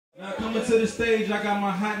Coming to the stage, I got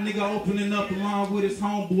my hot nigga opening up along with his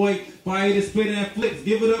homeboy, Fiyah, Spittah, and Flips.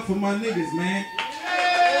 Give it up for my niggas, man.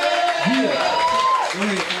 Yeah. Go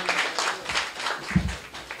ahead.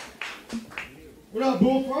 What up,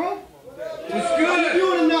 Bullfrog? What's good? What you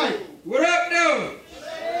doing tonight? What up, though?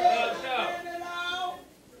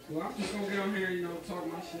 Well, I'm just gonna get on here, you know, talk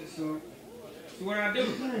my shit, so what I do?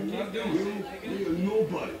 What I do? You ain't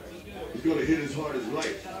nobody who's gonna hit as hard as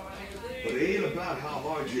life. But it ain't about how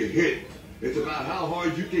hard you hit. It's about how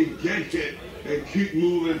hard you can get hit and keep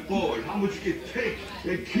moving forward. How much you can take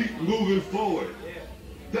and keep moving forward.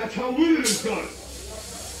 That's how winning is done.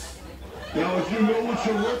 Now, if you know what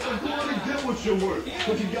you're worth, then go on and get what you're worth.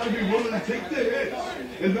 But you gotta be willing to take the hits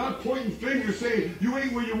and not pointing fingers saying you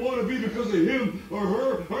ain't where you want to be because of him or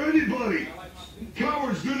her or anybody.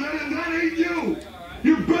 Cowards do that, and that ain't you.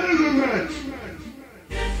 You're better than that.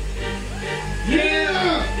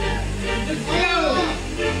 Yeah! Let's go!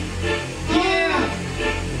 Yeah!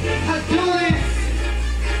 I do it!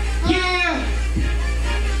 Yeah!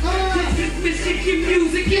 This is Michigan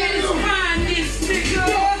music, yeah, it's fine, this nigga!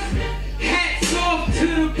 Hats off to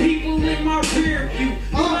the people in my rear view.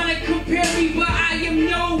 Trying to compare me, but I am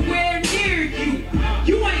nowhere near you.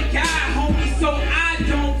 You ain't God, homie, so I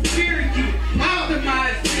don't fear you.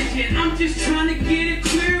 Optimize vision, I'm just trying to get a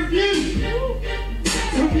clear view.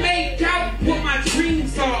 To make out what my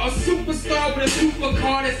dreams are. A superstar with a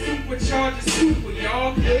supercar that supercharges super,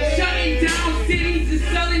 y'all. Shutting down cities and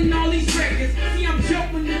selling all these records. See, I'm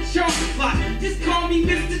jumping the chart block. Just call me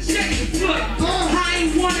Mr. Checkers. Look, I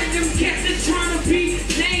ain't one of them cats that's trying to be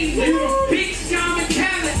nameless. Big shot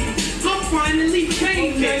mentality. I'm finally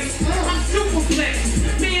famous. I'm super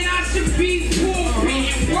blessed. Man, I should be poor.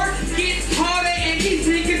 And work gets harder and these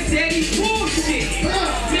niggas daddy bullshit.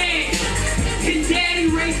 Man, and daddy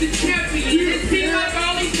raised the champion. It seems like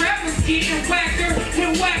all these rappers getting whacker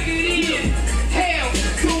and whacker in. Hell,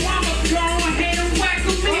 so I'ma go ahead and whack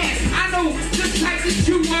them in. I know the type that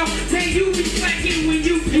you are. Man, you be slacking when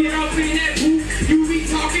you get up in that booth. You be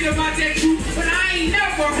talking about that truth, but I ain't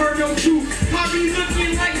never heard no truth. I be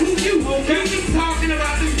looking like who you. You be talking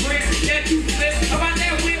about the bricks that you flip, about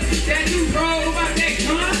that whip that you roll, about that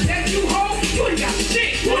gun that you hold. You ain't got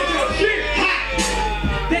shit. You ain't got shit.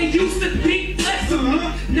 Ha! They used to think less of me.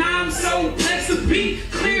 Now I'm so blessed to be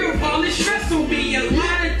clear of all this stress on me. A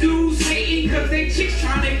lot of dudes hating cause they chicks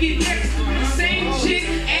trying to get next to me. Same chick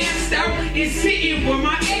assed out and sitting where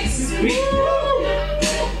my exes be.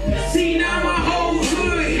 See, now my whole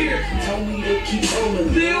hood here told me to keep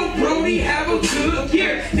rolling. Lil Brody have a good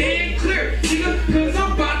year. Stand clear, nigga, cause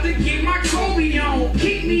I'm about to get my Kobe on.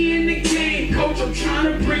 Keep me in the game, coach. I'm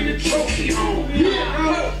trying to bring the trophy home.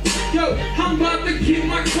 Yo, I'm about to get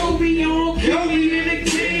my Kobe on. Keep me in the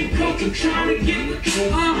game, coach. I'm trying to get the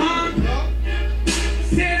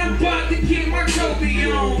Said I'm about to get my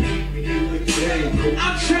Kobe on.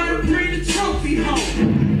 I'm trying to bring the trophy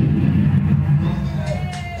home.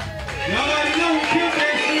 Y'all already know who killed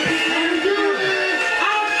that shit.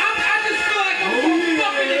 I just feel like I'm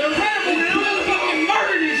fucking incredible and I'm gonna fucking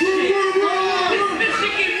murder this shit. This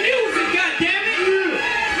Michigan music, goddammit.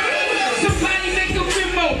 Somebody make a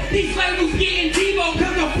memo. These labels getting Devo,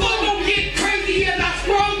 cause the flow gon' get crazy as I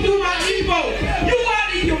scroll through my Evo. You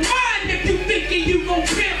out of your mind if you thinking you gon'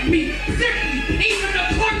 pimp me. Simply, even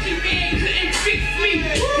a clergyman couldn't fix me.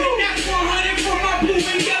 And that's 100 for my blue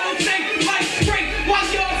and yellow tape. Like spray, while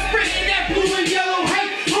y'all spreading that blue and yellow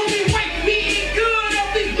hate. Homie, wait, me eat good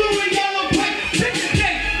off these blue and yellow plates. Pick a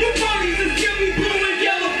day, you bodies just give me blue and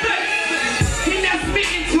yellow face. And that's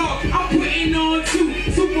spitting talk, I'm putting on too.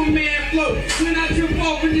 Superman flow, when I jump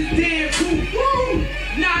off in this damn coop. Woo!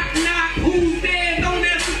 Knock, knock, who's there? Don't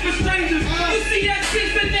answer for strangers. You see that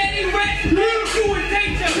Cincinnati rat? You in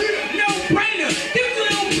danger. No brainer. Them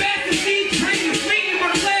little bastards need trainers. Me in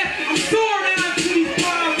my class, I'm soaring out to these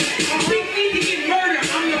bars. Think need to get murdered.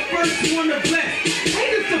 I'm the first one to bless.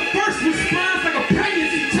 Ain't this the first response like a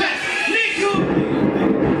pregnancy test? Nigga!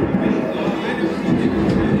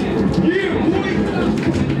 Yeah, boy.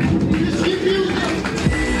 Just keep music.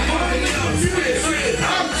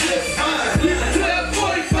 I'm just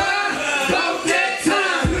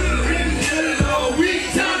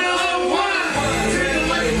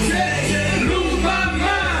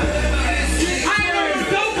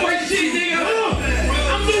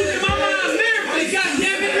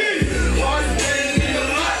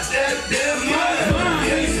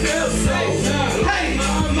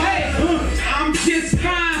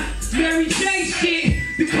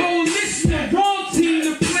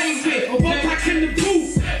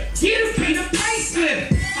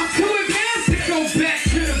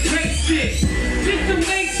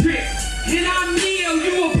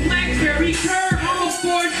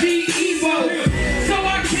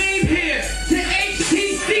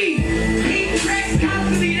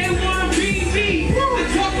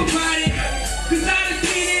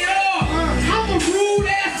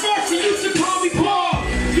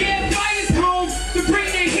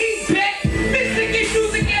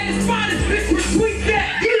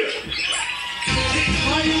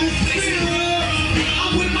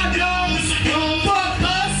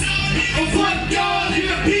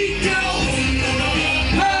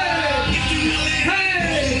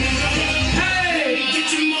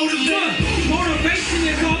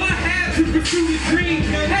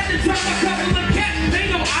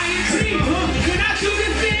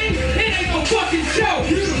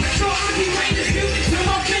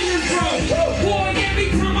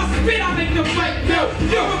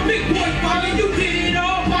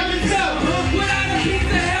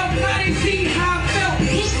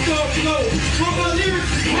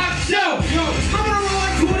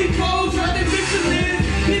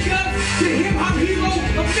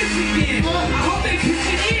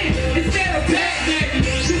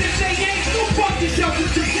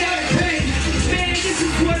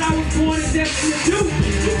was born and destined to do.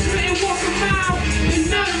 You couldn't walk a mile in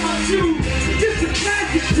none of my shoes. This is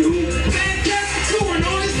classic, dude. Fantastic touring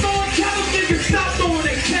on his own. Tell them niggas stop throwing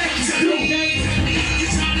their taxes, dude. You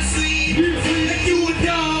trying to sleep? Like you a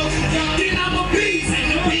dog. Then I'm a beast.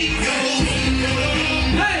 And the beat goes.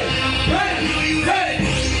 Hey, hey, hey.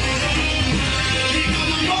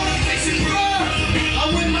 Motivation, bro. I'm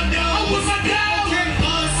with my dog. I'm with my dog.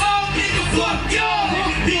 Oh, nigga, fuck y'all.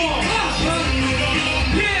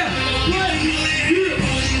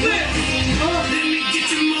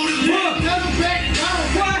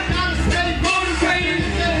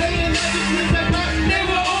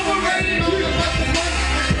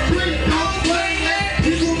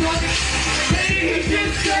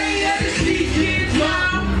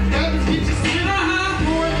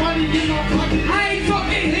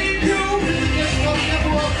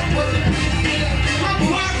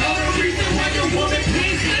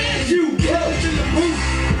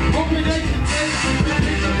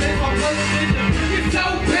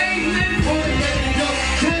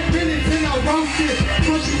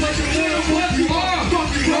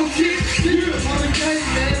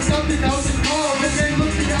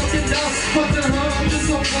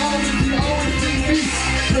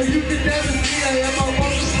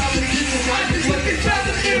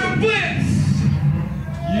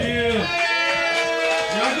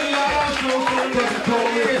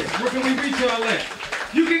 Where can we reach y'all at?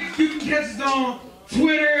 You can catch us on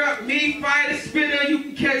Twitter, me, Fiyah, Spittah. You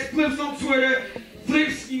can catch Flips on Twitter.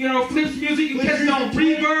 Flips, Flips Music. You can catch us on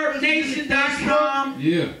ReverbNation.com.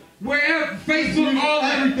 Yeah. Wherever, Facebook, all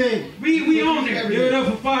everything. We on there. Give it up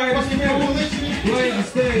for Fiyah. Fucking coalition. Blaze the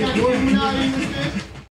stage. Got the Illuminati in this bitch.